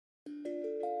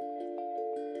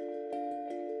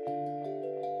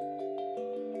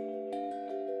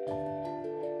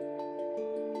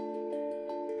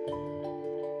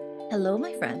Hello,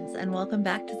 my friends, and welcome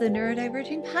back to the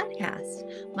Neurodiverging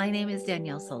Podcast. My name is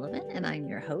Danielle Sullivan, and I'm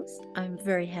your host. I'm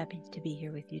very happy to be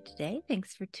here with you today.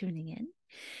 Thanks for tuning in.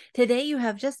 Today, you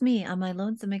have just me on my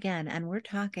lonesome again, and we're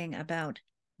talking about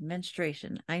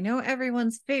menstruation. I know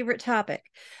everyone's favorite topic,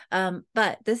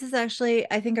 but this is actually,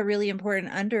 I think, a really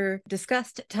important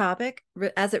under-discussed topic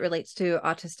as it relates to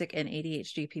autistic and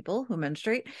ADHD people who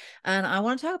menstruate, and I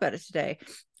want to talk about it today.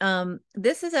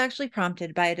 This is actually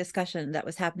prompted by a discussion that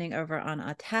was happening over on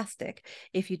Autistic.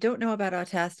 If you don't know about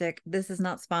Autistic, this is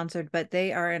not sponsored, but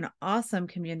they are an awesome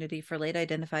community for late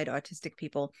identified autistic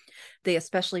people. They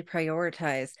especially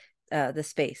prioritize the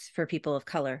space for people of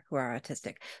color who are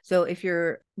autistic. So if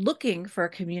you're looking for a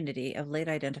community of late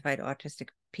identified autistic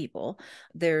people,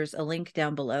 there's a link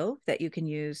down below that you can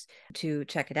use to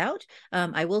check it out.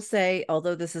 I will say,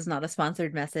 although this is not a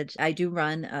sponsored message, I do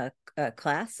run a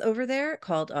class over there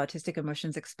called Autistic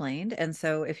Emotions Explained. And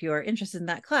so if you are interested in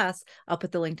that class, I'll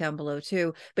put the link down below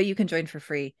too, but you can join for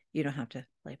free. You don't have to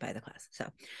buy the class. So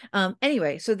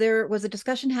anyway, so there was a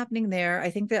discussion happening there. I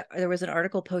think that there was an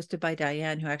article posted by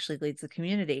Diane, who actually leads the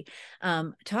community,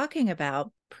 talking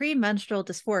about pre-menstrual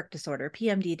dysphoric disorder,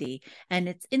 PMDD, and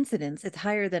its incidence. It's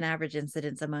higher than average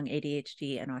incidence among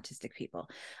ADHD and autistic people.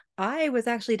 I was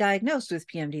actually diagnosed with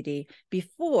PMDD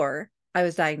before I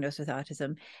was diagnosed with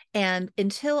autism. And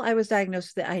until I was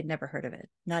diagnosed with it, I had never heard of it,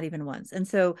 not even once. And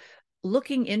so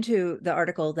looking into the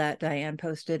article that Diane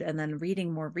posted and then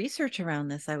reading more research around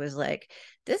this, I was like,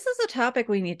 this is a topic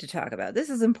we need to talk about. This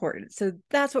is important. So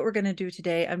that's what we're going to do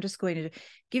today. I'm just going to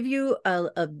give you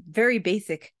a very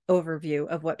basic overview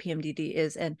of what PMDD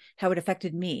is and how it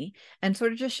affected me, and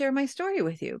sort of just share my story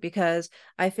with you, because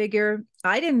I figure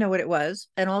I didn't know what it was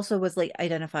and also was late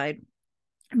identified.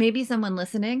 Maybe someone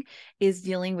listening is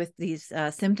dealing with these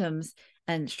symptoms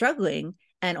and struggling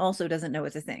and also doesn't know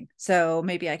it's a thing. So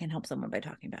maybe I can help someone by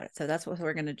talking about it. So that's what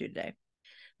we're going to do today.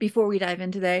 Before we dive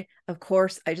in today, of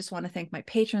course, I just want to thank my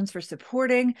patrons for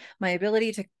supporting my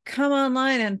ability to come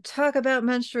online and talk about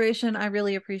menstruation. I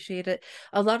really appreciate it.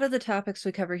 A lot of the topics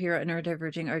we cover here at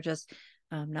Neurodiverging are just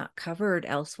not covered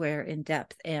elsewhere in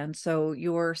depth. And so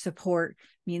your support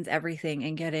means everything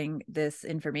in getting this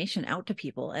information out to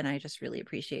people. And I just really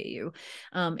appreciate you.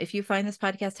 If you find this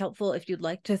podcast helpful, if you'd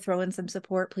like to throw in some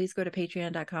support, please go to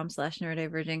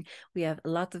patreon.com/neurodiverging. We have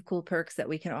lots of cool perks that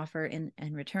we can offer in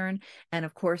return. And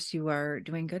of course, you are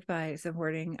doing good by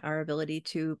supporting our ability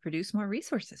to produce more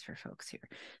resources for folks here.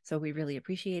 So we really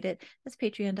appreciate it. That's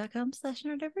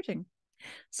patreon.com/neurodiverging.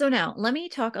 So now let me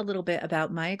talk a little bit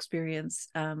about my experience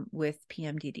with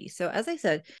PMDD. So as I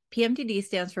said, PMDD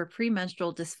stands for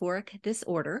premenstrual dysphoric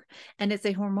disorder, and it's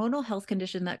a hormonal health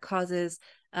condition that causes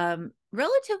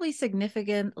relatively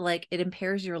significant, like it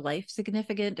impairs your life,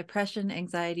 significant depression,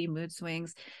 anxiety, mood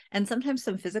swings, and sometimes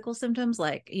some physical symptoms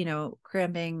like,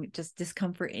 cramping, just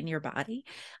discomfort in your body.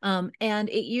 And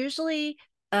it usually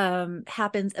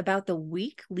happens about the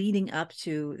week leading up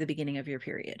to the beginning of your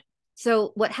period.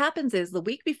 So what happens is the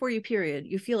week before your period,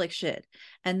 you feel like shit.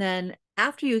 And then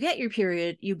after you get your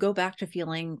period, you go back to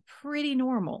feeling pretty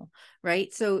normal,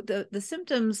 right? So the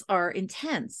symptoms are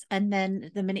intense. And then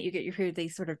the minute you get your period, they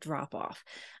sort of drop off.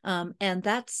 And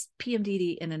that's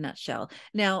PMDD in a nutshell.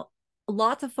 Now,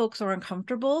 lots of folks are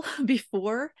uncomfortable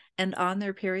before and on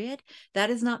their period. That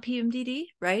is not PMDD,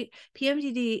 right?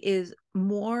 PMDD is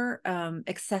more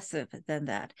excessive than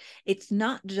that. It's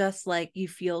not just like you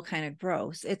feel kind of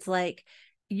gross. It's like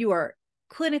you are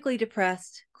clinically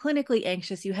depressed, clinically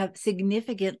anxious, you have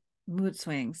significant mood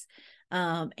swings,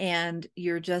 and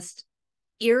you're just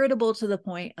irritable to the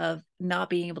point of not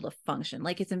being able to function.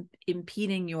 Like it's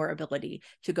impeding your ability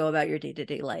to go about your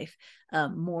day-to-day life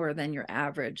more than your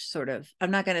average sort of. I'm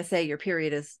not going to say your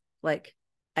period is like,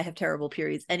 I have terrible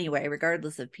periods anyway,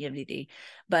 regardless of PMDD,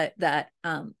 but that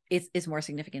it's more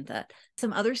significant. That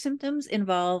some other symptoms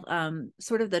involve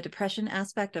sort of the depression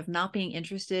aspect of not being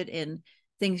interested in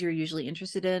things you're usually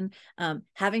interested in,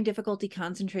 having difficulty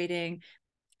concentrating,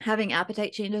 having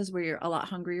appetite changes where you're a lot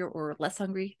hungrier or less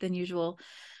hungry than usual,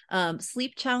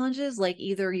 sleep challenges, like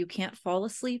either you can't fall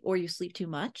asleep or you sleep too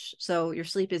much, so your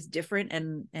sleep is different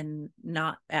and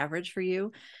not average for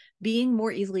you, being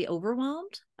more easily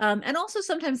overwhelmed, and also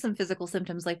sometimes some physical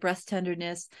symptoms like breast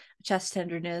tenderness, chest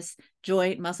tenderness,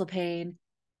 joint muscle pain,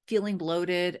 feeling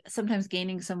bloated, sometimes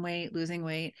gaining some weight, losing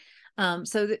weight.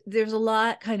 So there's a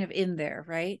lot kind of in there,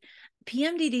 right?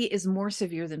 PMDD is more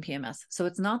severe than PMS. So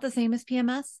it's not the same as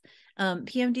PMS.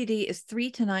 PMDD is 3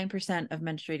 to 9% of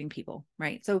menstruating people,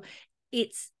 right? So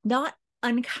it's not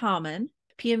uncommon.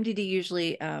 PMDD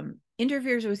usually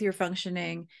interferes with your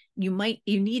functioning. You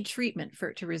need treatment for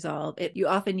it to resolve it. You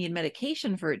often need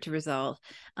medication for it to resolve.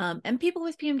 And people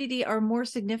with PMDD are more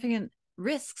significant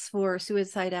risks for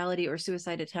suicidality or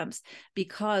suicide attempts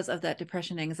because of that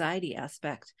depression anxiety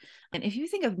aspect. And if you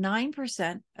think of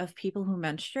 9% of people who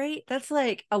menstruate, that's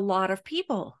like a lot of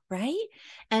people, right?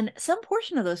 And some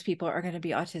portion of those people are going to be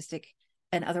autistic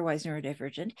and otherwise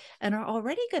neurodivergent, and are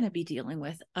already going to be dealing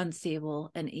with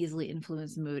unstable and easily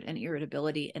influenced mood and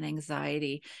irritability and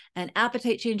anxiety and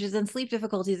appetite changes and sleep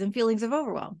difficulties and feelings of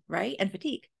overwhelm, right? And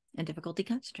fatigue and difficulty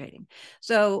concentrating.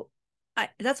 So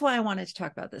that's why I wanted to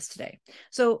talk about this today.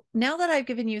 So now that I've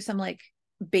given you some like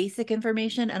basic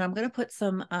information, and I'm going to put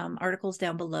some articles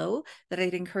down below that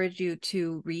I'd encourage you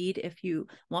to read if you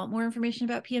want more information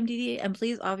about PMDD. And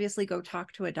please obviously go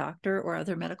talk to a doctor or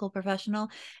other medical professional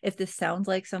if this sounds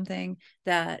like something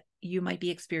that you might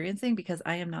be experiencing, because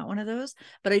I am not one of those.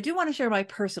 But I do want to share my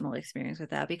personal experience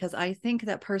with that, because I think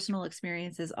that personal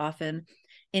experiences often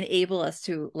enable us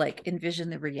to like envision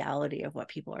the reality of what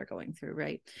people are going through,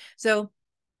 right? So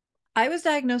I was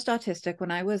diagnosed autistic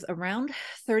when I was around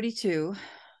 32.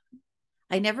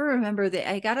 I never remember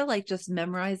I gotta like just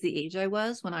memorize the age I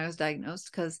was when I was diagnosed,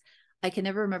 because I can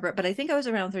never remember it, but I think I was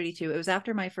around 32. It was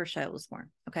after my first child was born.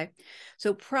 Okay.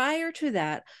 So prior to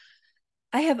that,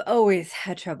 I have always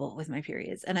had trouble with my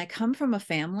periods. And I come from a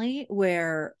family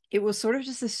where it was sort of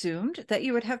just assumed that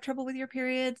you would have trouble with your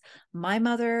periods. My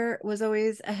mother was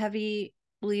always a heavy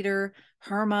bleeder,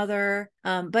 her mother,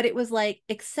 but it was like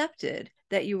accepted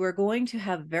that you were going to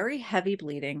have very heavy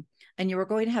bleeding and you were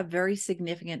going to have very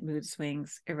significant mood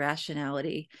swings,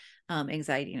 irrationality,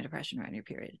 anxiety, and depression around your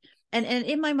period. And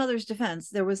in my mother's defense,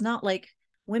 there was not like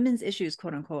women's issues,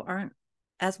 quote unquote, aren't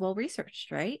as well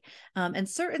researched, right? And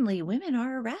certainly women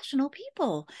are irrational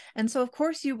people. And so of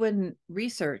course you wouldn't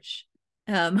research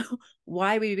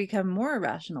why we become more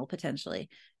irrational potentially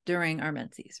during our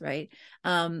menses, right?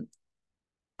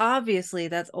 Obviously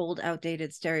that's old, outdated,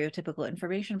 stereotypical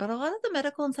information, but a lot of the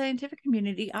medical and scientific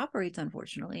community operates,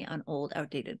 unfortunately, on old,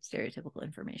 outdated, stereotypical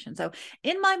information. So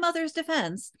in my mother's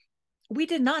defense, we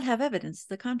did not have evidence to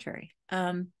the contrary.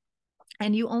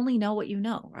 And you only know what you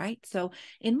know, right? So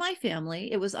in my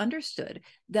family, it was understood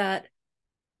that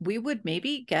we would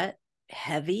maybe get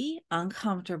heavy,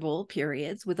 uncomfortable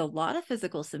periods with a lot of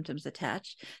physical symptoms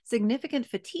attached, significant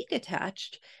fatigue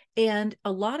attached, and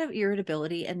a lot of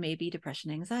irritability and maybe depression,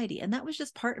 anxiety. And that was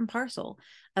just part and parcel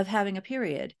of having a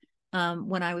period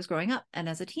when I was growing up and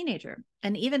as a teenager.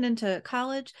 And even into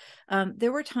college,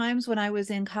 there were times when I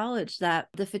was in college that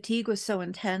the fatigue was so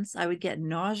intense, I would get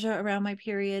nausea around my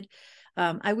period.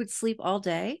 I would sleep all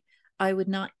day. I would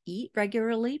not eat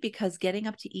regularly because getting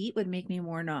up to eat would make me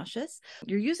more nauseous.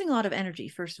 You're using a lot of energy,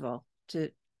 first of all,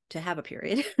 to have a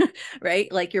period,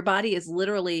 right? Like your body is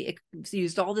literally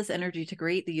used all this energy to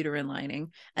create the uterine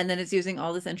lining, and then it's using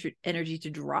all this energy to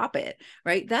drop it,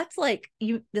 right? That's like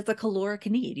that's a caloric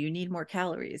need. You need more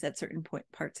calories at certain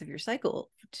parts of your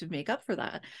cycle to make up for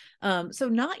that. So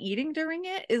not eating during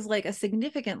it is like a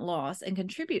significant loss and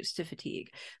contributes to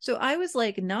fatigue. So I was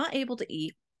like not able to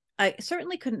eat. I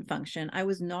certainly couldn't function. I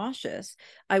was nauseous.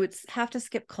 I would have to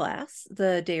skip class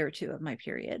the day or two of my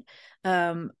period.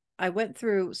 I went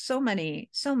through so many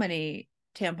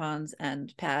tampons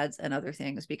and pads and other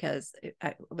things because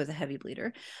I was a heavy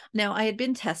bleeder. Now I had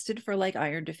been tested for like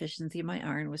iron deficiency. My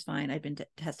iron was fine. I'd been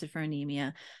tested for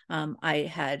anemia.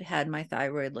 I had my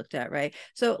thyroid looked at, right?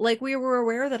 So like we were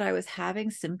aware that I was having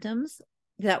symptoms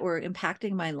that were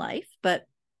impacting my life, but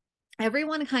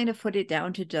everyone kind of put it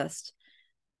down to just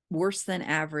worse than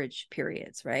average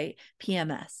periods, right?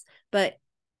 PMS. But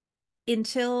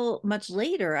until much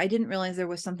later, I didn't realize there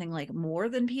was something like more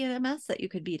than PMS that you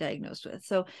could be diagnosed with.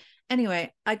 So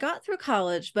anyway, I got through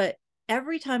college, but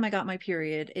every time I got my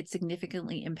period, it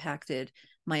significantly impacted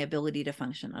my ability to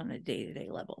function on a day-to-day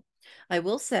level. I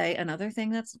will say another thing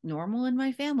that's normal in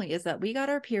my family is that we got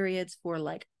our periods for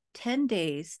like 10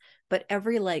 days, but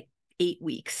every like 8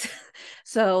 weeks.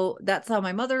 So that's how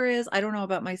my mother is. I don't know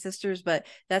about my sisters, but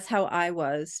that's how I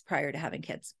was prior to having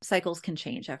kids. Cycles can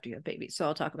change after you have babies. So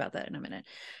I'll talk about that in a minute.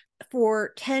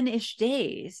 For 10-ish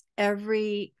days,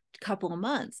 every couple of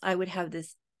months, I would have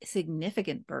this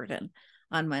significant burden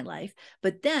on my life.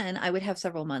 But then I would have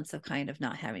several months of kind of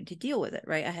not having to deal with it,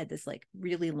 right? I had this like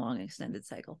really long extended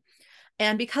cycle.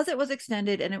 And because it was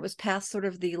extended and it was past sort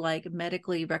of the like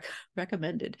medically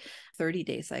recommended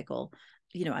 30-day cycle,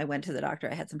 you know, I went to the doctor,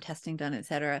 I had some testing done, et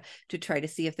cetera, to try to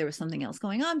see if there was something else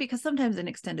going on, because sometimes an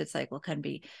extended cycle can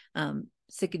be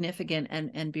significant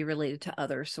and be related to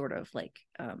other sort of like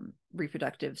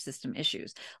reproductive system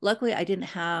issues. Luckily, I didn't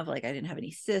have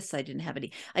any cysts. I didn't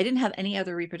have any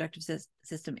other reproductive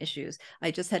system issues.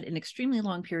 I just had an extremely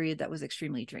long period that was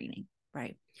extremely draining,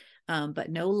 right? But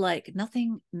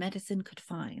nothing medicine could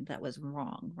find that was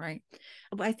wrong, right?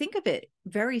 But I think of it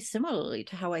very similarly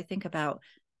to how I think about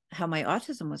how my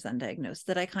autism was undiagnosed,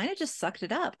 that I kind of just sucked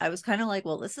it up. I was kind of like,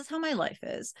 well, this is how my life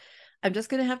is. I'm just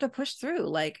going to have to push through.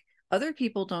 Like, other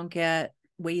people don't get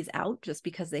ways out just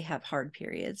because they have hard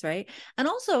periods, right? And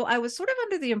also, I was sort of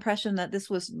under the impression that this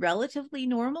was relatively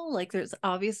normal. Like, there's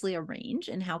obviously a range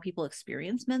in how people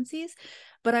experience menses,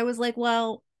 but I was like,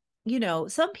 well,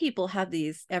 some people have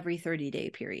these every 30-day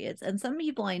periods, and some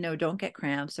people I know don't get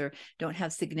cramps or don't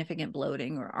have significant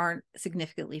bloating or aren't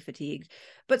significantly fatigued.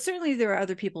 But certainly there are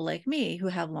other people like me who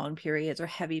have long periods or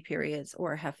heavy periods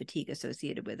or have fatigue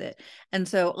associated with it. And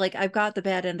so, like, I've got the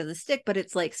bad end of the stick, but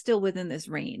it's like still within this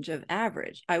range of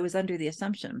average. I was under the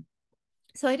assumption.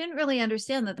 So I didn't really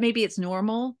understand that maybe it's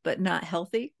normal, but not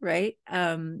healthy, right?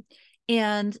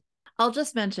 And I'll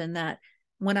just mention that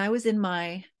when I was in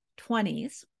my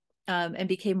 20s, and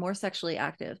became more sexually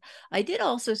active, I did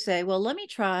also say, well, let me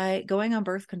try going on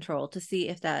birth control to see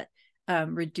if that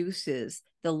reduces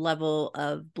the level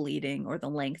of bleeding or the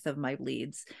length of my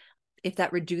bleeds, if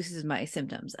that reduces my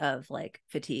symptoms of like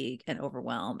fatigue and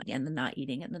overwhelm and the not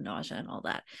eating and the nausea and all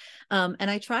that. And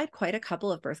I tried quite a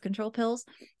couple of birth control pills.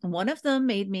 One of them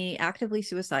made me actively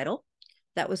suicidal.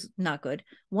 That was not good.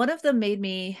 One of them made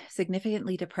me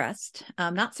significantly depressed,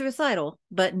 not suicidal,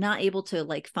 but not able to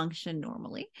like function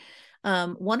normally.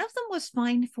 One of them was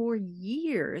fine for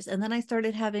years. And then I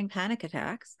started having panic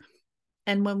attacks.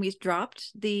 And when we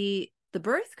dropped the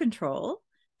birth control,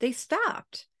 they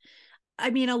stopped. I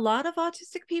mean, a lot of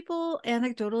autistic people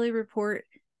anecdotally report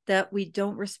that we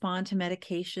don't respond to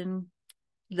medication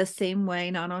the same way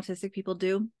non-autistic people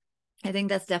do. I think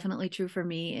that's definitely true for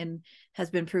me and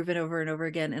has been proven over and over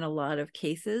again in a lot of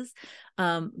cases.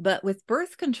 But with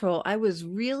birth control, I was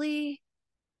really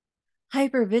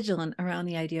hyper vigilant around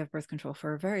the idea of birth control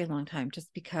for a very long time,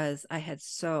 just because I had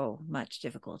so much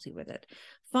difficulty with it.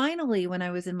 Finally, when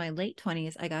I was in my late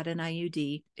 20s, I got an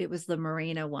IUD. It was the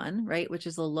Mirena one, right? Which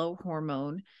is a low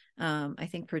hormone, I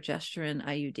think progesterone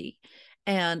IUD.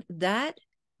 And that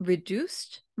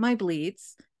reduced my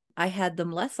bleeds. I had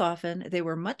them less often. They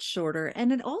were much shorter.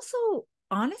 And it also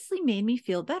honestly made me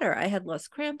feel better. I had less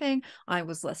cramping. I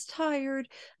was less tired.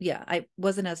 Yeah, I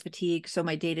wasn't as fatigued. So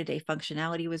my day-to-day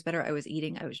functionality was better. I was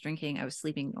eating, I was drinking, I was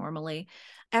sleeping normally.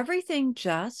 Everything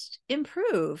just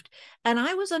improved. And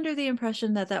I was under the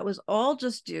impression that that was all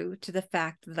just due to the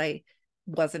fact that I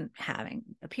wasn't having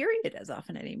a period as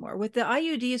often anymore. With the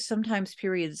IUDs, sometimes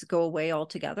periods go away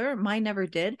altogether. Mine never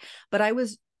did, but I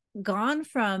was gone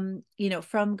from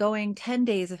going 10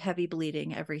 days of heavy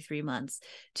bleeding every 3 months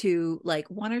to like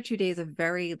 1 or 2 days of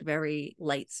very, very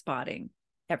light spotting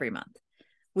every month,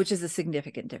 which is a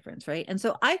significant difference, right? And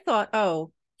so I thought,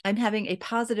 oh, I'm having a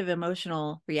positive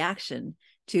emotional reaction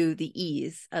to the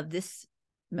ease of this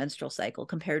menstrual cycle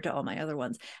compared to all my other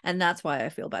ones. And that's why I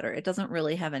feel better. It doesn't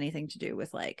really have anything to do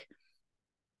with like,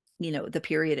 the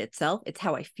period itself. It's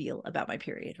how I feel about my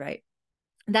period, right?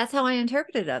 That's how I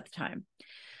interpreted it at the time.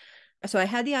 So I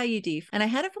had the IUD and I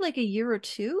had it for like a year or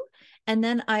two. And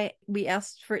then we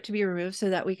asked for it to be removed so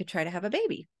that we could try to have a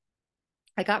baby.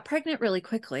 I got pregnant really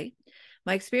quickly.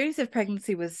 My experience of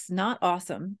pregnancy was not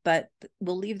awesome, but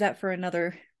we'll leave that for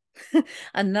another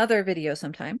video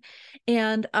sometime.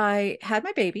 And I had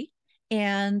my baby,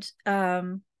 and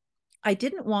I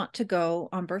didn't want to go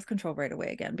on birth control right away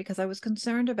again because I was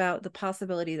concerned about the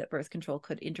possibility that birth control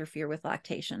could interfere with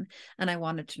lactation, and I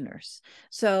wanted to nurse.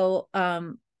 So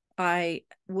I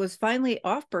was finally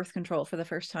off birth control for the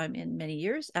first time in many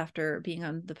years after being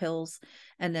on the pills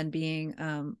and then being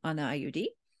on the IUD.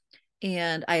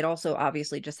 And I had also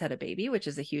obviously just had a baby, which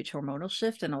is a huge hormonal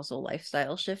shift and also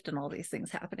lifestyle shift and all these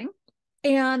things happening.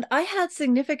 And I had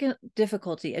significant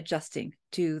difficulty adjusting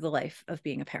to the life of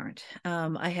being a parent.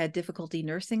 I had difficulty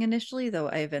nursing initially, though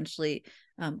I eventually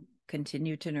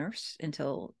continued to nurse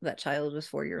until that child was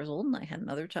 4 years old, and I had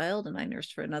another child, and I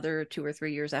nursed for another 2 or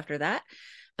 3 years after that.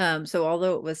 So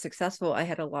although it was successful, I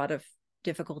had a lot of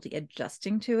difficulty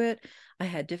adjusting to it. I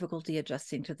had difficulty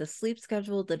adjusting to the sleep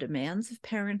schedule, the demands of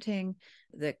parenting,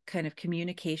 the kind of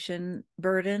communication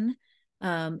burden,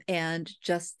 and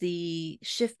just the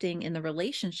shifting in the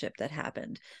relationship that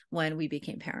happened when we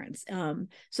became parents.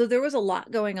 So there was a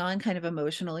lot going on kind of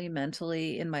emotionally,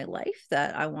 mentally in my life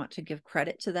that I want to give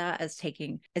credit to that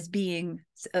as being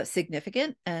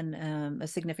significant and a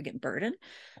significant burden.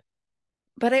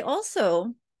 But I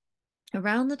also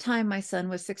around the time my son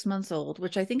was 6 months old,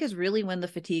 which I think is really when the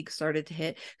fatigue started to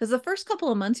hit, because the first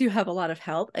couple of months you have a lot of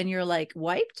help and you're like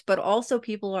wiped, but also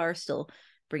people are still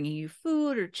bringing you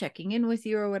food or checking in with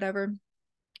you or whatever.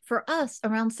 For us,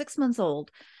 around 6 months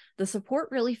old, the support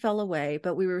really fell away,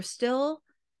 but we were still,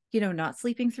 not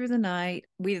sleeping through the night.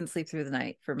 We didn't sleep through the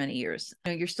night for many years.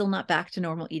 You're still not back to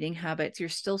normal eating habits. You're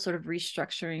still sort of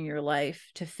restructuring your life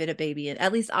to fit a baby in.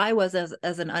 At least I was,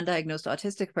 as an undiagnosed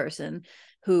autistic person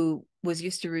who was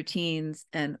used to routines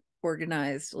and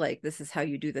organized, like this is how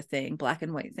you do the thing, black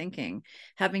and white thinking.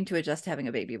 Having to adjust to having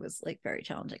a baby was like very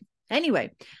challenging.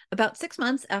 Anyway, about 6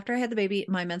 months after I had the baby,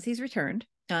 my menses returned.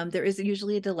 There is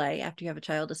usually a delay after you have a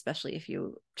child, especially if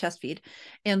you chest feed.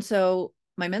 And so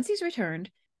my menses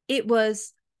returned. It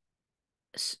was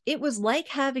like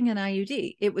having an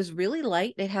IUD. It was really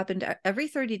light. It happened every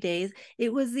 30 days.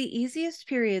 It was the easiest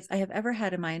periods I have ever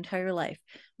had in my entire life,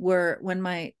 were when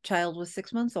my child was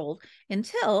 6 months old,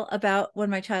 until about when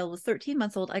my child was 13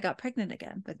 months old, I got pregnant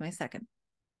again with my second.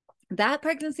 That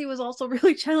pregnancy was also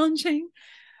really challenging.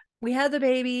 We had the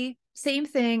baby, same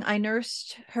thing. I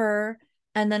nursed her.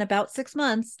 And then about 6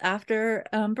 months after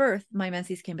birth, my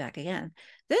menses came back again.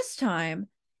 This time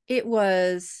it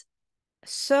was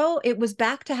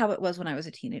back to how it was when I was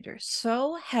a teenager.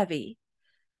 So heavy,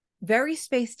 very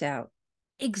spaced out,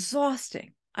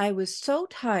 exhausting. I was so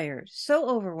tired, so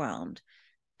overwhelmed,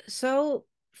 so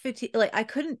fatigued. Like I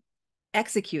couldn't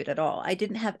execute at all. I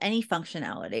didn't have any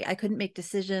functionality. I couldn't make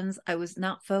decisions. I was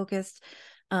not focused.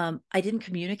 I didn't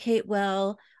communicate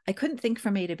well. I couldn't think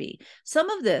from A to B. Some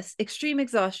of this extreme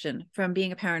exhaustion from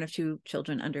being a parent of 2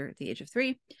 children under the age of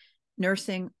 3,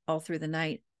 nursing all through the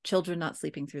night, children not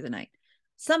sleeping through the night.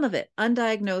 Some of it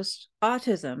undiagnosed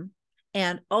autism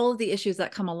and all of the issues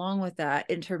that come along with that,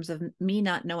 in terms of me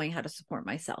not knowing how to support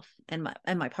myself, and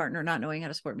my partner not knowing how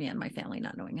to support me, and my family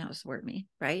not knowing how to support me.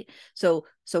 Right. So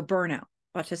burnout,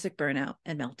 autistic burnout,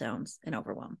 and meltdowns and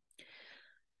overwhelm.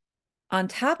 On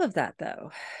top of that,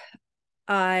 though,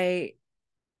 I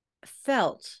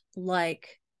felt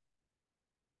like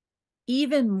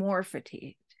even more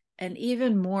fatigued and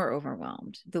even more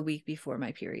overwhelmed the week before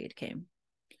my period came.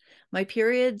 My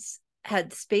periods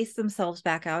had spaced themselves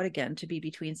back out again to be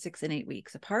between 6 and 8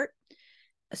 weeks apart.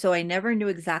 So I never knew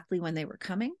exactly when they were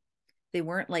coming. They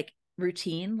weren't like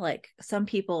routine. Like some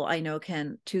people I know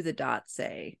can to the dot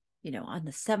say, on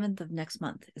the 7th of next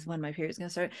month is when my period is going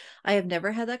to start. I have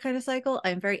never had that kind of cycle.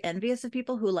 I'm very envious of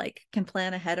people who like can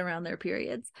plan ahead around their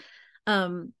periods.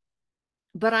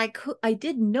 But I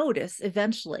did notice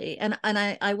eventually, and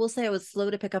I will say I was slow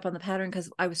to pick up on the pattern because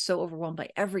I was so overwhelmed by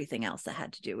everything else that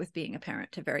had to do with being a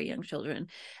parent to very young children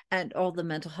and all the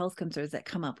mental health concerns that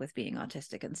come up with being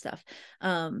autistic and stuff.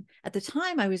 At the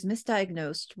time, I was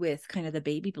misdiagnosed with kind of the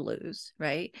baby blues,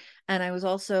 right? And I was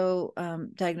also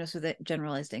diagnosed with a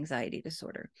generalized anxiety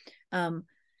disorder.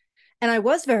 And I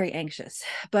was very anxious,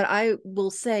 but I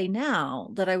will say now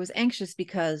that I was anxious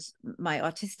because my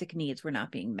autistic needs were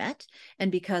not being met,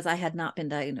 and because I had not been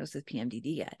diagnosed with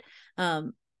PMDD yet.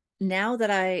 Now that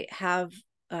I have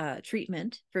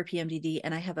treatment for PMDD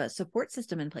and I have a support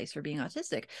system in place for being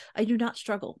autistic, I do not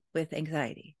struggle with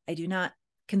anxiety. I do not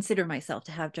consider myself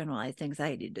to have generalized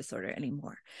anxiety disorder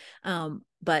anymore.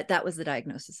 But that was the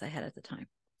diagnosis I had at the time.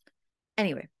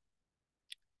 Anyway,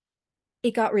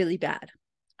 it got really bad.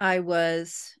 I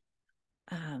was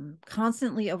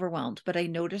constantly overwhelmed, but I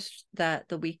noticed that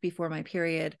the week before my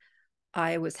period,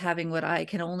 I was having what I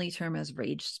can only term as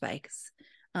rage spikes.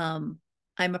 I'm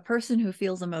a person who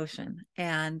feels emotion,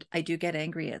 and I do get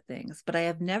angry at things, but I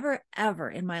have never, ever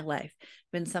in my life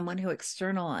been someone who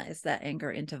externalized that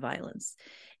anger into violence,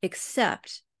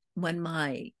 except when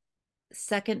my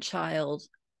second child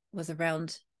was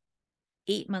around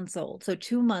 8 months old. So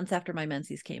 2 months after my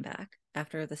menses came back,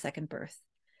 after the second birth,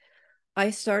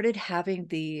 I started having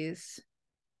these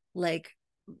like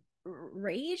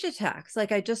rage attacks.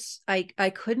 Like I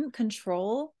couldn't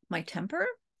control my temper.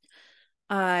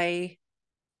 I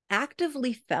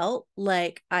actively felt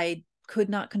like I could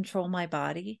not control my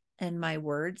body and my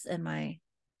words and my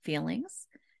feelings.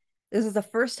 This is the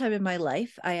first time in my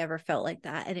life I ever felt like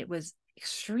that. And it was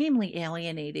extremely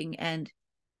alienating and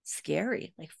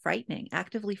scary, like frightening,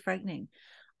 actively frightening.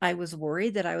 I was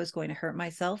worried that I was going to hurt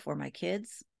myself or my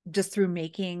kids just through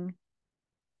making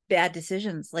bad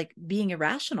decisions, like being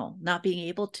irrational, not being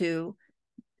able to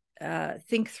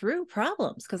think through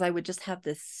problems, because I would just have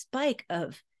this spike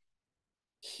of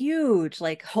huge,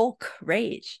 like Hulk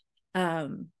rage.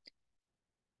 That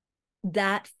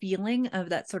feeling of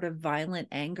that sort of violent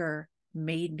anger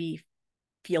made me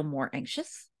feel more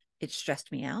anxious. It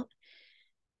stressed me out.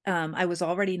 I was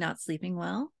already not sleeping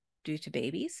well due to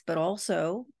babies, but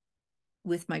also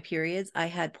with my periods, I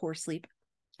had poor sleep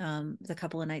the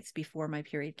couple of nights before my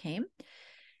period came.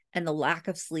 And the lack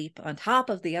of sleep on top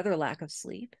of the other lack of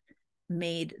sleep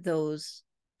made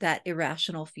that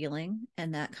irrational feeling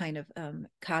and that kind of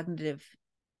cognitive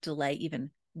delay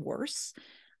even worse.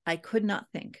 I could not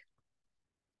think.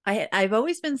 I've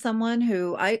always been someone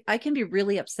who I can be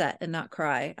really upset and not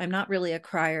cry. I'm not really a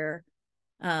crier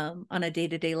on a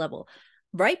day-to-day level.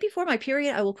 Right before my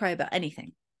period, I will cry about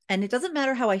anything. And it doesn't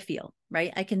matter how I feel,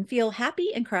 right? I can feel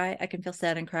happy and cry. I can feel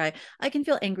sad and cry. I can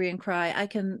feel angry and cry. I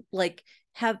can like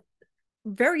have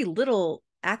very little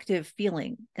active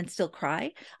feeling and still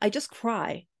cry. I just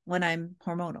cry when I'm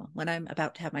hormonal, when I'm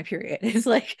about to have my period. It's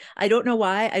like, I don't know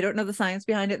why. I don't know the science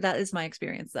behind it. That is my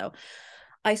experience though.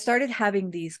 I started having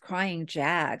these crying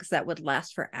jags that would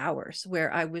last for hours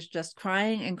where I was just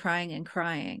crying and crying and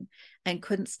crying and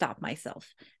couldn't stop myself.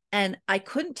 And I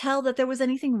couldn't tell that there was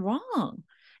anything wrong.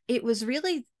 It was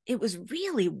really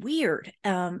weird.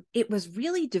 It was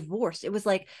really divorced. It was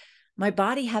like my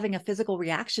body having a physical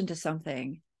reaction to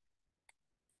something,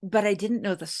 but I didn't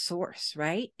know the source,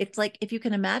 right? It's like, if you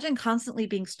can imagine constantly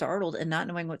being startled and not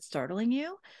knowing what's startling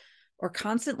you, or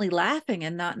constantly laughing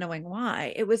and not knowing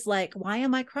why. It was like, why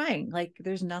am I crying? Like,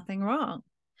 there's nothing wrong.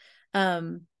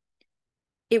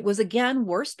 It was again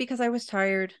worse because I was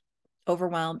tired,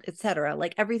 overwhelmed, etc.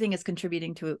 Like everything is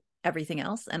contributing to everything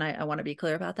else. And I want to be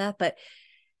clear about that. But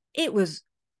it was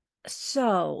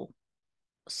so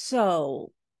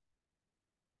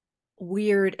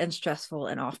weird and stressful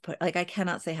and off-put. Like, I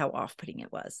cannot say how off-putting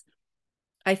it was.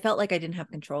 I felt like I didn't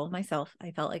have control of myself. I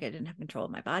felt like I didn't have control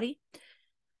of my body.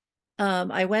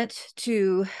 I went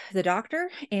to the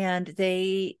doctor and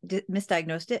they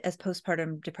misdiagnosed it as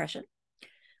postpartum depression.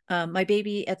 My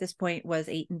baby at this point was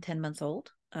 8 and 10 months old.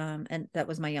 And that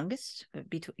was my youngest.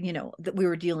 That we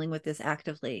were dealing with this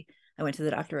actively. I went to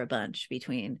the doctor a bunch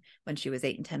between when she was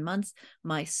 8 and 10 months.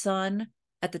 My son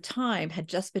at the time had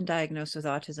just been diagnosed with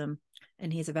autism,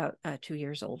 and he's about 2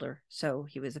 years older. So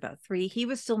he was about 3. He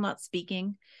was still not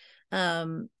speaking.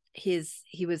 He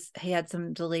had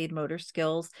some delayed motor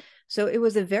skills. So it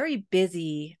was a very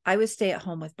busy, I was stay at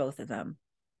home with both of them.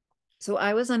 So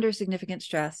I was under significant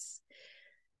stress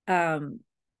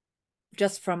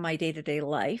just from my day-to-day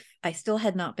life. I still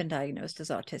had not been diagnosed as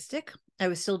autistic. I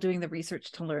was still doing the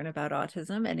research to learn about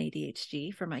autism and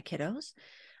ADHD for my kiddos.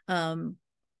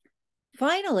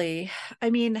 Finally,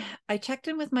 I checked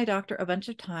in with my doctor a bunch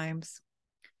of times.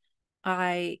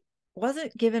 I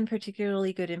wasn't given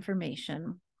particularly good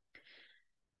information.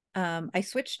 I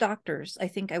switched doctors. I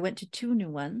think I went to 2 new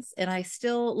ones, and I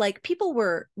still, like, people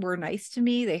were nice to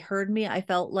me. They heard me. I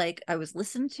felt like I was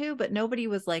listened to, but nobody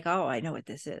was like, oh, I know what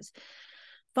this is.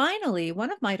 Finally,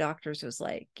 one of my doctors was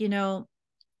like,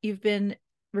 you've been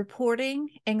reporting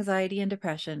anxiety and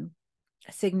depression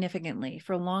significantly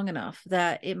for long enough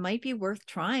that it might be worth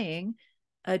trying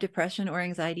a depression or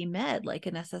anxiety med like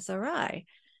an SSRI.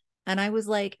 And I was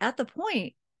like, at the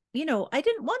point, I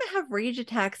didn't want to have rage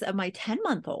attacks at my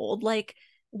 10-month-old. Like,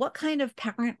 what kind of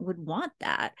parent would want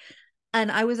that? And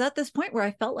I was at this point where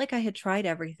I felt like I had tried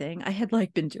everything. I had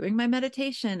been doing my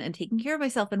meditation and taking care of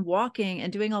myself and walking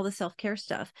and doing all the self-care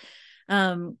stuff.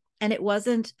 And it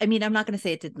wasn't, I'm not going to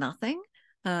say it did nothing,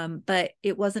 but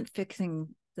it wasn't fixing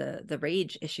the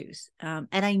rage issues. And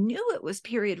I knew it was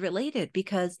period related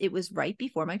because it was right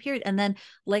before my period. And then,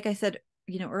 like I said,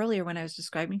 earlier when I was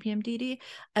describing PMDD,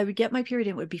 I would get my period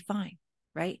and it would be fine,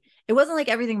 right? It wasn't like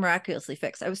everything miraculously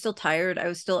fixed. I was still tired. I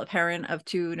was still a parent of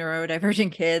 2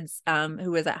 neurodivergent kids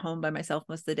who was at home by myself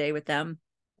most of the day with them.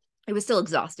 It was still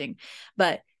exhausting,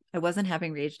 but I wasn't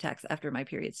having rage attacks after my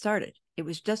period started. It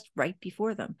was just right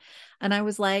before them. And I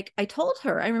was like, I told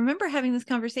her, I remember having this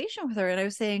conversation with her, and I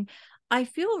was saying, I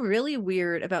feel really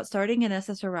weird about starting an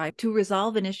SSRI to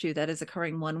resolve an issue that is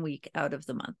occurring 1 week out of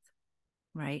the month,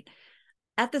 right?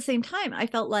 At the same time, I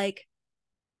felt like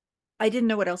I didn't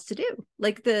know what else to do.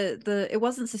 Like it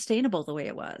wasn't sustainable the way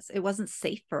it was. It wasn't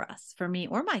safe for us, for me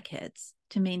or my kids,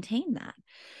 to maintain that.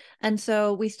 And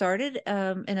so we started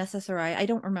an SSRI. I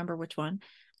don't remember which one.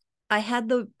 I had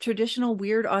the traditional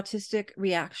weird autistic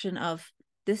reaction of,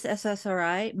 this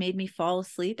SSRI made me fall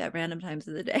asleep at random times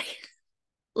of the day.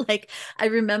 Like, I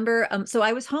remember, so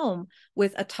I was home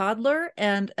with a toddler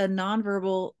and a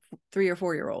nonverbal 3 or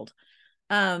 4-year-old.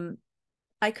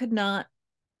 I could not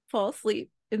fall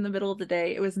asleep in the middle of the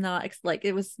day. It was not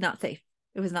it was not safe.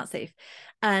 It was not safe.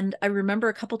 And I remember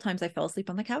a couple times I fell asleep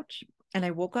on the couch and I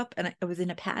woke up and I was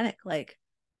in a panic. Like,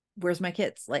 where's my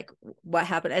kids? Like, what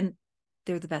happened? And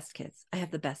they're the best kids. I have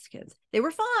the best kids. They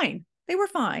were fine. They were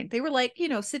fine. They were like,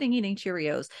 sitting eating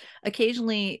Cheerios.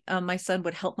 Occasionally, my son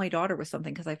would help my daughter with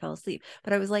something because I fell asleep.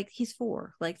 But I was like, he's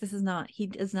 4. Like, he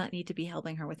does not need to be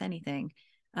helping her with anything.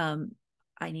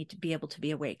 I need to be able to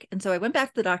be awake. And so I went back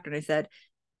to the doctor and I said,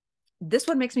 this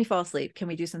one makes me fall asleep. Can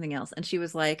we do something else? And she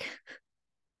was like,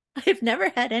 I've never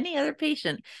had any other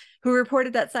patient who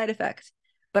reported that side effect,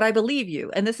 but I believe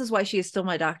you. And this is why she is still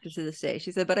my doctor to this day.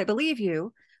 She said, but I believe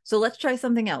you. So let's try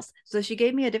something else. So she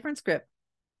gave me a different script.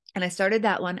 And I started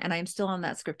that one, and I'm still on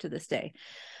that script to this day.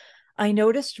 I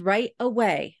noticed right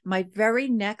away, my very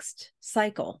next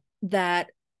cycle,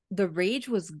 that the rage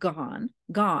was gone.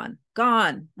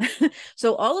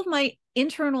 So all of my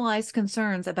internalized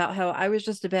concerns about how I was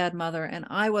just a bad mother and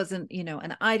I wasn't,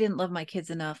 and I didn't love my kids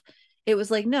enough. It was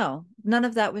like, no, none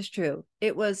of that was true.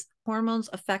 It was hormones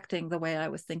affecting the way I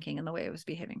was thinking and the way I was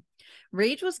behaving.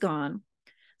 Rage was gone.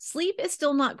 Sleep is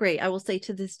still not great, I will say,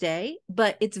 to this day,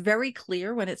 but it's very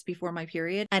clear when it's before my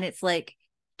period. And it's like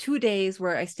 2 days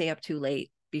where I stay up too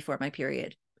late before my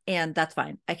period. And that's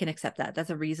fine. I can accept that.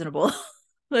 That's a reasonable,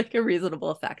 like a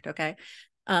reasonable effect. Okay.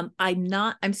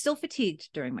 I'm still fatigued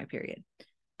during my period.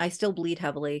 I still bleed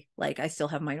heavily. Like, I still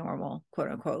have my normal, quote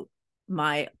unquote,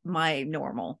 my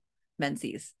normal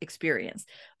menses experience,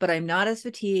 but I'm not as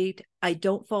fatigued. I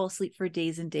don't fall asleep for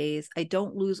days and days. I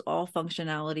don't lose all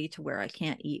functionality to where I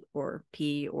can't eat or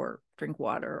pee or drink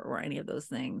water or any of those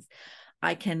things.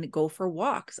 I can go for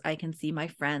walks. I can see my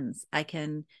friends. I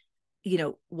can,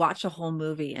 watch a whole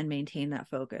movie and maintain that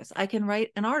focus. I can write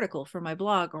an article for my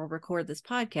blog or record this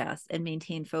podcast and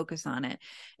maintain focus on it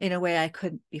in a way I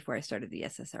couldn't before I started the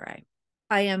SSRI.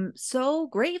 I am so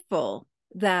grateful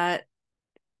that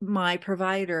my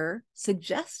provider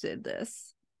suggested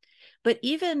this, but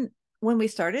even when we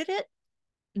started it,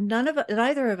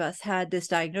 neither of us had this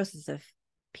diagnosis of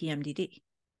PMDD.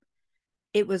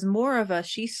 It was more of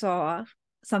she saw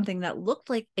something that looked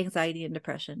like anxiety and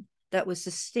depression that was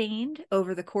sustained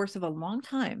over the course of a long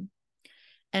time.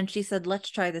 And she said, let's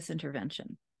try this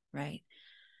intervention, right?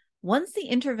 Once the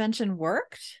intervention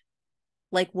worked,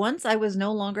 like once I was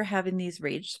no longer having these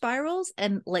rage spirals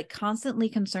and like constantly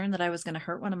concerned that I was going to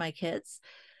hurt one of my kids,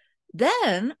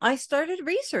 then I started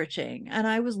researching and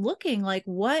I was looking like,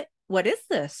 what is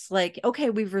this? Like, okay,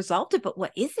 we've resolved it, but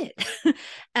what is it?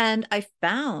 And I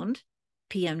found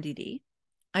PMDD.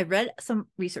 I read some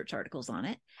research articles on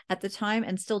it at the time,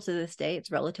 and still to this day,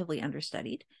 it's relatively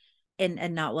understudied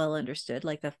and not well understood.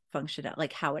 Like the function,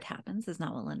 like how it happens is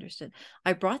not well understood.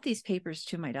 I brought these papers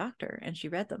to my doctor and she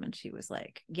read them and she was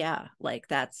like, yeah, like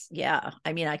that's, yeah.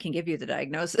 I mean, I can give you the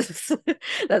diagnosis.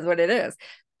 That's what it is.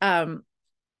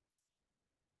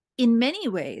 In many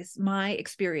ways, my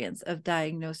experience of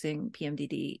diagnosing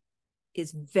PMDD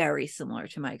is very similar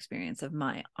to my experience of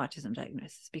my autism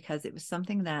diagnosis, because it was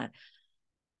something that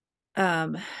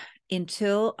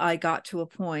until I got to a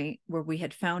point where we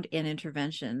had found an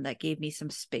intervention that gave me some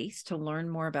space to learn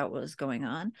more about what was going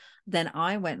on, then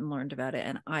I went and learned about it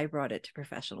and I brought it to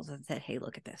professionals and said, hey,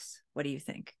 look at this. What do you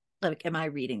think? Like, am I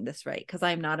reading this right? Because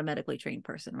I'm not a medically trained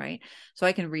person, right? So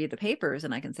I can read the papers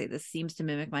and I can say, this seems to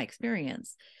mimic my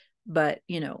experience. But,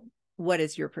 what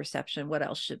is your perception? What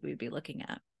else should we be looking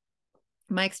at?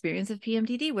 My experience of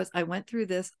PMDD was I went through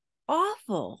this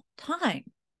awful time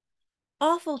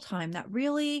that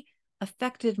really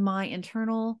affected my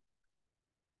internal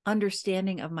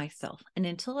understanding of myself. And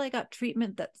until I got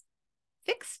treatment that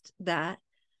fixed that,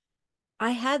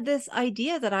 I had this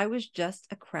idea that I was just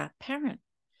a crap parent.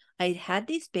 I had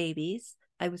these babies.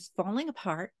 I was falling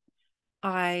apart.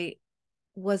 I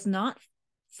was not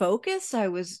focused. I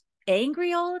was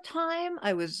angry all the time.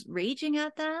 I was raging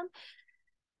at them.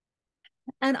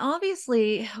 And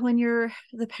obviously, when you're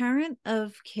the parent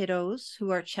of kiddos who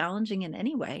are challenging in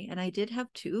any way, and I did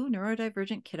have 2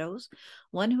 neurodivergent kiddos,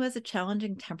 one who has a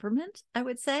challenging temperament, I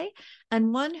would say,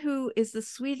 and one who is the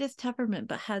sweetest temperament,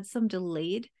 but had some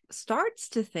delayed starts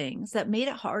to things that made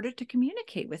it harder to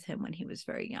communicate with him when he was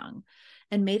very young,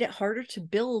 and made it harder to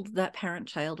build that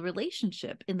parent-child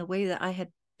relationship in the way that I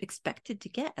had expected to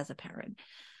get as a parent.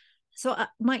 So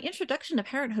my introduction to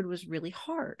parenthood was really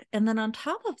hard. And then on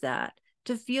top of that,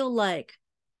 to feel like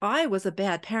I was a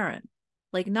bad parent.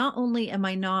 Like, not only am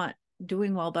I not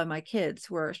doing well by my kids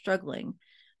who are struggling,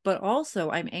 but also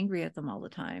I'm angry at them all the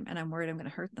time and I'm worried I'm going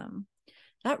to hurt them.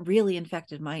 That really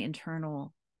infected my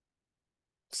internal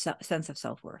sense of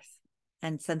self-worth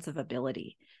and sense of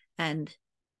ability and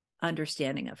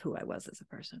understanding of who I was as a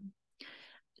person.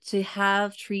 To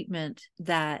have treatment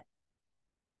that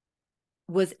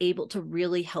was able to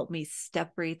really help me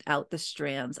separate out the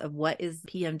strands of what is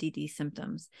PMDD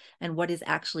symptoms and what is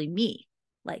actually me.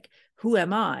 Like, who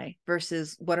am I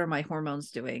versus what are my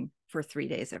hormones doing for 3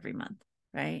 days every month,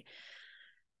 right?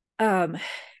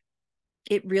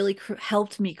 It really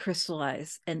helped me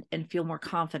crystallize and feel more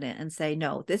confident and say,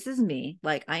 no, this is me.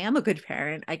 Like, I am a good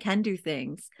parent. I can do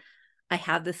things. I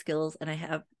have the skills, and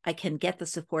I can get the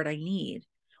support I need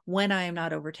when I am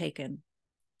not overtaken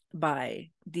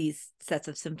by these sets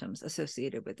of symptoms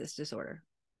associated with this disorder,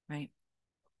 right?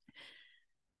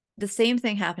 The same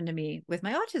thing happened to me with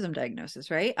my autism diagnosis,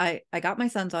 right? I got my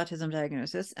son's autism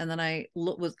diagnosis, and then I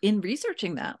was in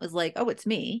researching that, was like, oh, it's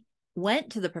me.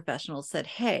 Went to the professionals, said,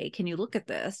 hey, can you look at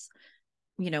this?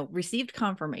 Received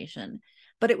confirmation.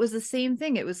 But it was the same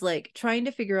thing. It was like trying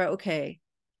to figure out, okay,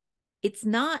 it's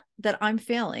not that I'm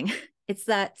failing. It's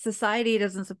that society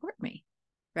doesn't support me,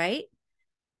 right?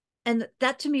 And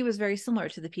that to me was very similar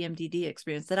to the PMDD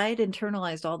experience, that I had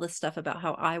internalized all this stuff about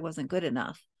how I wasn't good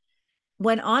enough,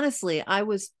 when honestly, I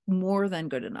was more than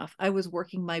good enough. I was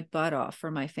working my butt off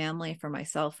for my family, for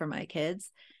myself, for my kids.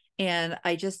 And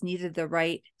I just needed the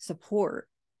right support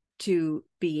to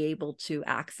be able to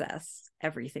access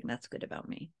everything that's good about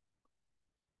me.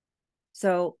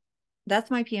 So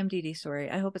that's my PMDD story.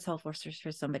 I hope it's helpful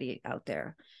for somebody out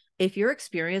there. If you're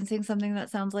experiencing something that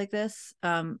sounds like this,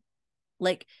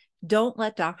 don't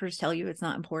let doctors tell you it's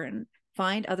not important.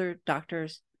 Find other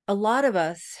doctors. A lot of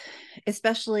us,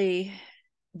 especially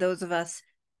those of us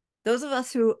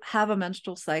who have a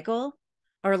menstrual cycle,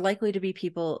 are likely to be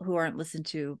people who aren't listened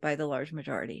to by the large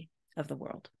majority of the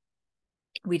world.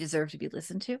 We deserve to be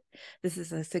listened to. This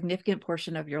is a significant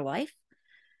portion of your life.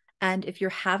 And if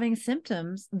you're having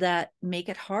symptoms that make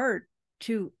it hard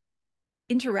to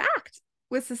interact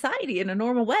with society in a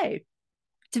normal way,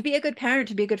 to be a good parent,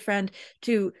 to be a good friend,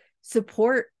 to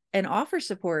support and offer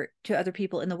support to other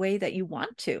people in the way that you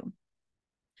want to,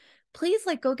 please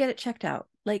go get it checked out.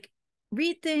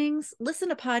 Read things, listen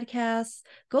to podcasts,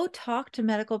 go talk to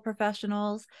medical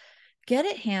professionals, get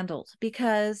it handled,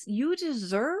 because you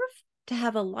deserve to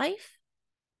have a life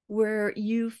where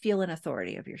you feel an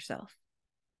authority of yourself.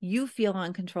 You feel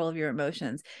on control of your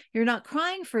emotions. You're not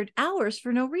crying for hours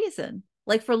for no reason,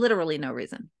 for literally no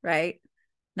reason, right?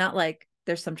 Not like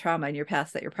there's some trauma in your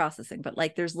past that you're processing, but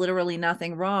there's literally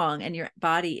nothing wrong and your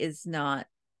body is not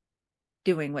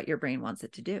doing what your brain wants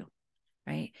it to do,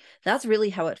 right? That's really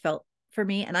how it felt for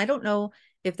me. And I don't know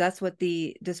if that's what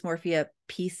the dysmorphia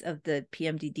piece of the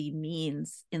PMDD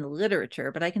means in the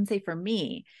literature, but I can say for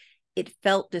me, it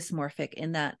felt dysmorphic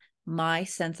in that my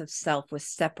sense of self was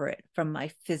separate from my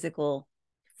physical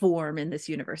form in this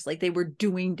universe. They were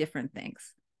doing different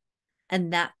things.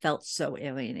 And that felt so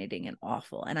alienating and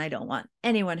awful. And I don't want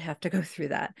anyone to have to go through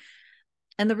that.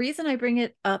 And the reason I bring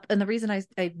it up, and the reason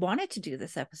I wanted to do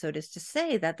this episode, is to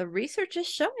say that the research is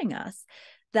showing us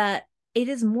that it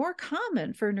is more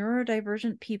common for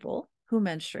neurodivergent people who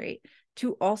menstruate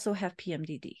to also have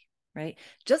PMDD, right?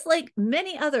 Just like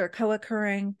many other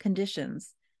co-occurring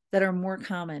conditions that are more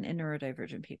common in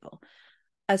neurodivergent people.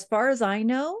 As far as I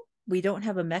know, we don't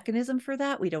have a mechanism for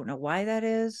that. We don't know why that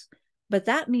is. But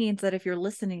that means that if you're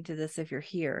listening to this, if you're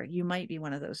here, you might be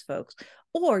one of those folks,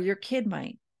 or your kid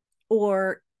might,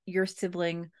 or your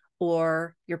sibling,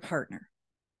 or your partner,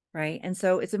 right? And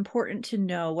so it's important to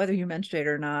know, whether you menstruate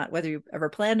or not, whether you ever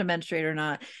plan to menstruate or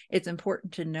not, it's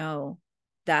important to know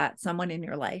that someone in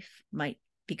your life might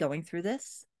be going through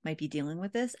this, might be dealing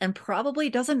with this, and probably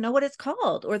doesn't know what it's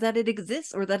called, or that it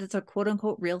exists, or that it's a quote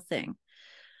unquote real thing.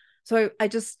 So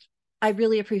I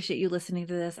really appreciate you listening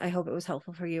to this. I hope it was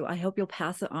helpful for you. I hope you'll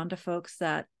pass it on to folks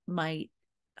that might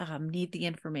need the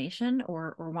information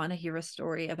or want to hear a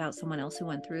story about someone else who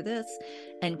went through this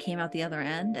and came out the other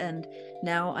end. And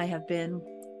now I have been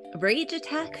rage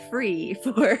attack free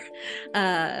for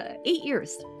 8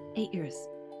 years. 8 years.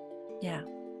 Yeah.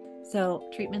 So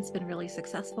treatment's been really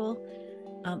successful.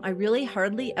 I really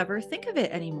hardly ever think of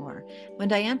it anymore. When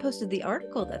Diane posted the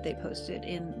article that they posted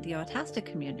in the autistic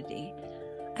community,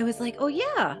 I was like, oh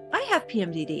yeah, I have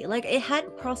PMDD. It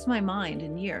hadn't crossed my mind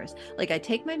in years. I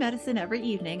take my medicine every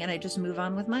evening and I just move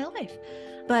on with my life.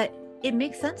 But it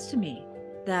makes sense to me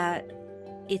that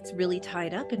it's really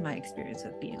tied up in my experience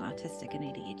of being autistic and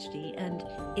ADHD. And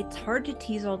it's hard to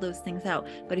tease all those things out.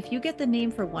 But if you get the name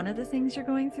for one of the things you're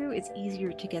going through, it's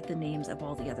easier to get the names of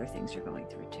all the other things you're going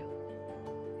through too.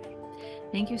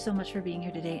 Thank you so much for being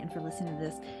here today and for listening to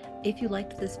this. If you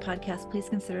liked this podcast, please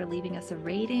consider leaving us a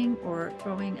rating or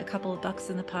throwing a couple of bucks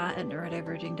in the pot at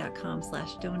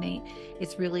neurodiverging.com/donate.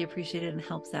 It's really appreciated and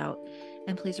helps out.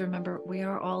 And please remember, we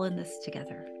are all in this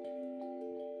together.